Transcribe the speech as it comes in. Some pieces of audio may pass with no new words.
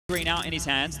Green out in his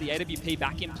hands, the AWP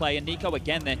back in play, and Nico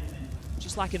again, they're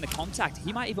just like in the contact.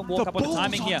 He might even walk up on the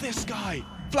timing here. This guy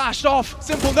flashed off.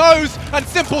 S1mple knows, and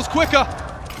S1mple's quicker.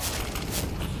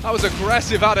 That was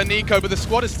aggressive out of Nico, but the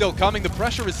squad is still coming. The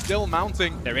pressure is still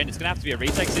mounting. They're in. It's going to have to be a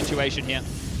retake situation here.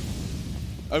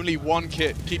 Only one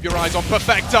kit. Keep your eyes on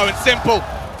Perfecto, and S1mple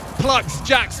plucks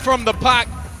Jax from the pack.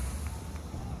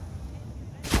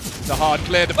 The hard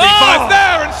clear. The B5's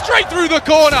there, and straight through the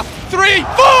corner. 3,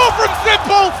 4 from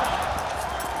S1mple.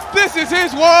 This is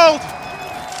his world.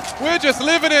 We're just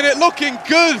living in it, looking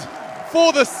good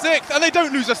for the 6th, and they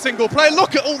don't lose a single player.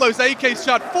 Look at all those AKs,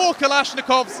 Chad. 4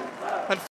 Kalashnikovs.